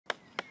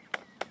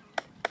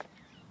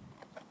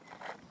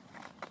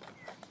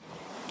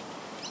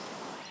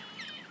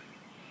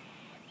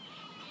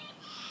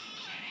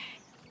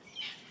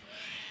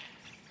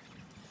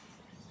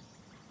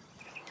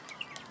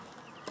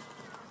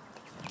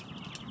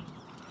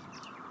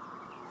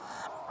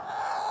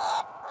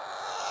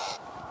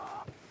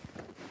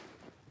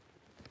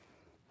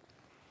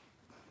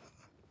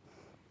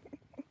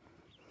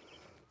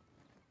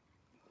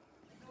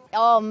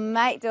Oh,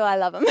 mate, do I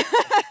love them.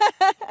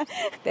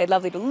 They're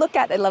lovely to look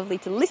at, they're lovely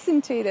to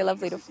listen to, they're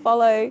lovely to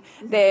follow.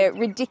 They're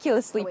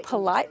ridiculously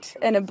polite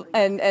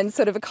and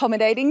sort of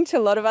accommodating to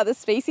a lot of other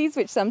species,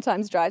 which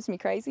sometimes drives me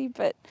crazy,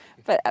 but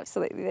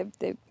absolutely,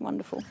 they're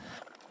wonderful.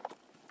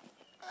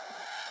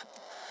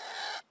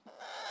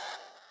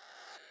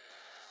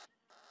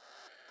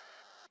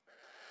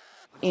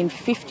 In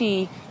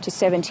 50 to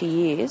 70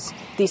 years,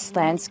 this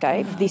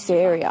landscape, this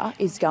area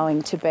is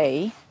going to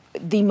be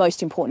the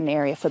most important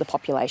area for the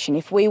population.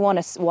 If we want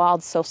a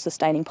wild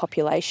self-sustaining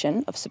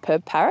population of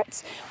superb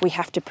parrots, we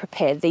have to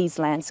prepare these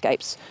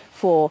landscapes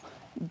for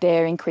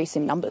their increase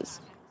in numbers.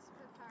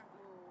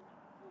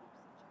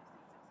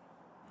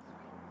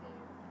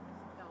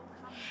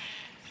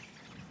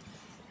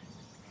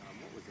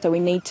 So we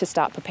need to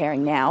start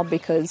preparing now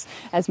because,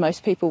 as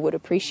most people would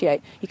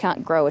appreciate, you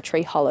can't grow a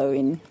tree hollow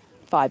in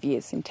 5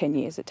 years, in 10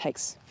 years, it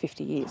takes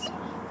 50 years.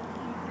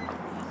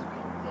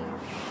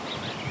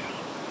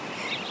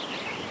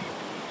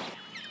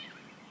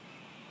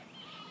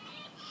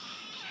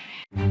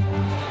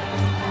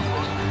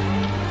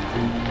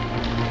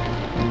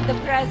 The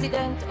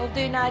President of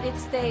the United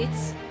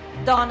States,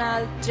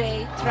 Donald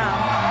J. Trump.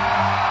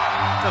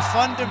 The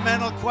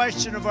fundamental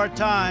question of our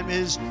time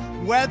is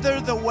whether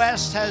the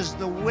West has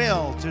the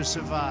will to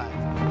survive.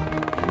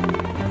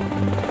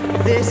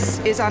 This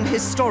is an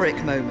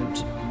historic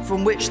moment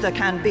from which there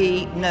can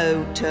be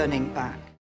no turning back.